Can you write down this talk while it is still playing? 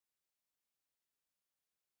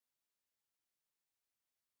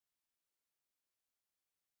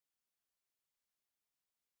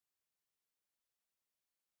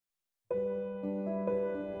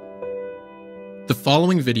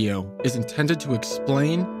following video is intended to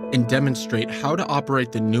explain and demonstrate how to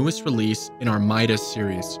operate the newest release in our Midas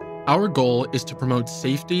series. Our goal is to promote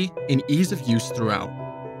safety and ease of use throughout.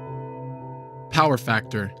 Power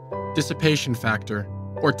factor, dissipation factor,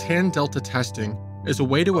 or tan delta testing is a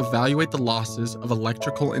way to evaluate the losses of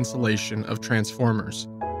electrical insulation of transformers,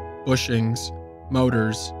 bushings,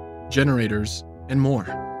 motors, generators, and more.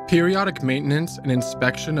 Periodic maintenance and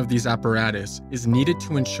inspection of these apparatus is needed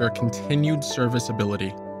to ensure continued serviceability.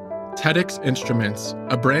 TEDx Instruments,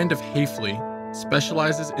 a brand of HAEFELY,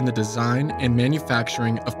 specializes in the design and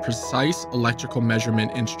manufacturing of precise electrical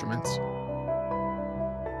measurement instruments.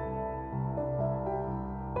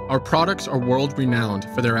 Our products are world-renowned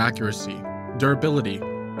for their accuracy, durability,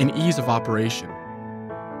 and ease of operation.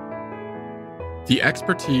 The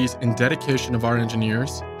expertise and dedication of our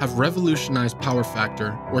engineers have revolutionized power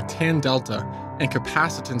factor, or tan delta, and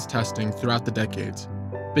capacitance testing throughout the decades,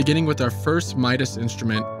 beginning with our first Midas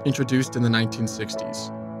instrument introduced in the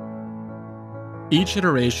 1960s. Each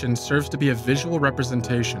iteration serves to be a visual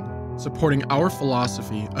representation, supporting our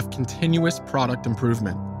philosophy of continuous product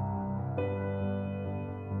improvement.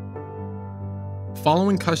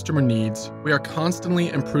 Following customer needs, we are constantly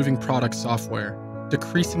improving product software,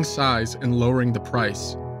 decreasing size and lowering the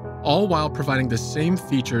price, all while providing the same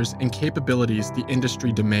features and capabilities the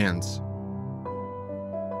industry demands.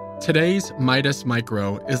 Today's Midas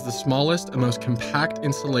Micro is the smallest and most compact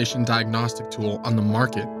insulation diagnostic tool on the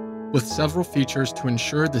market, with several features to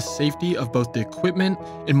ensure the safety of both the equipment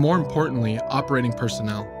and, more importantly, operating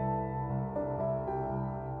personnel.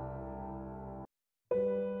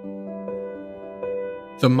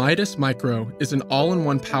 The Midas Micro is an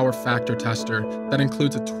all-in-one power factor tester that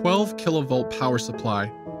includes a 12 kilovolt power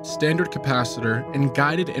supply, standard capacitor, and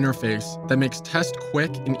guided interface that makes tests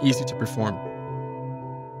quick and easy to perform.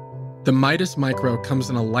 The Midas Micro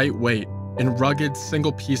comes in a lightweight and rugged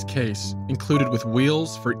single-piece case included with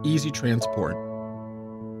wheels for easy transport.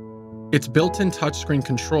 Its built-in touchscreen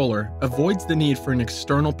controller avoids the need for an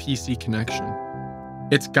external PC connection.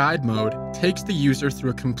 Its guide mode takes the user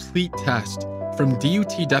through a complete test, from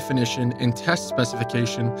DUT definition and test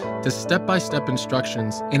specification to step-by-step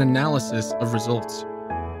instructions and analysis of results.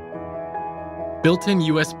 Built-in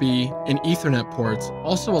USB and Ethernet ports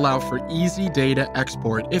also allow for easy data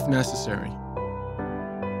export if necessary.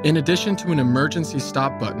 In addition to an emergency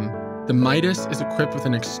stop button, the Midas is equipped with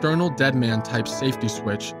an external deadman type safety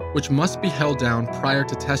switch, which must be held down prior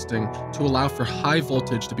to testing to allow for high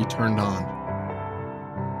voltage to be turned on.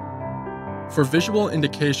 For visual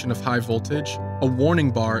indication of high voltage, a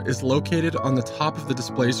warning bar is located on the top of the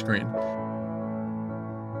display screen,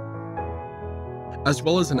 as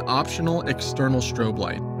well as an optional external strobe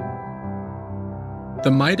light.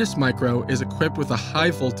 The Midas Micro is equipped with a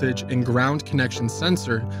high voltage and ground connection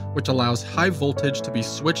sensor, which allows high voltage to be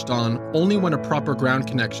switched on only when a proper ground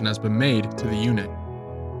connection has been made to the unit.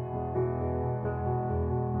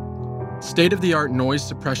 State-of-the-art noise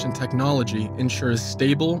suppression technology ensures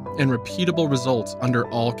stable and repeatable results under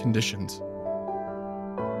all conditions.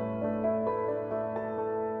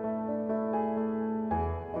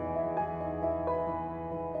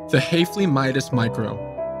 The HAEFELY Midas Micro,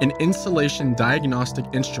 an insulation diagnostic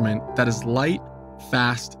instrument that is light,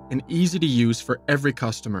 fast, and easy to use for every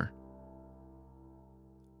customer.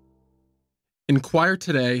 Inquire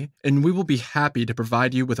today, and we will be happy to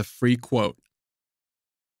provide you with a free quote.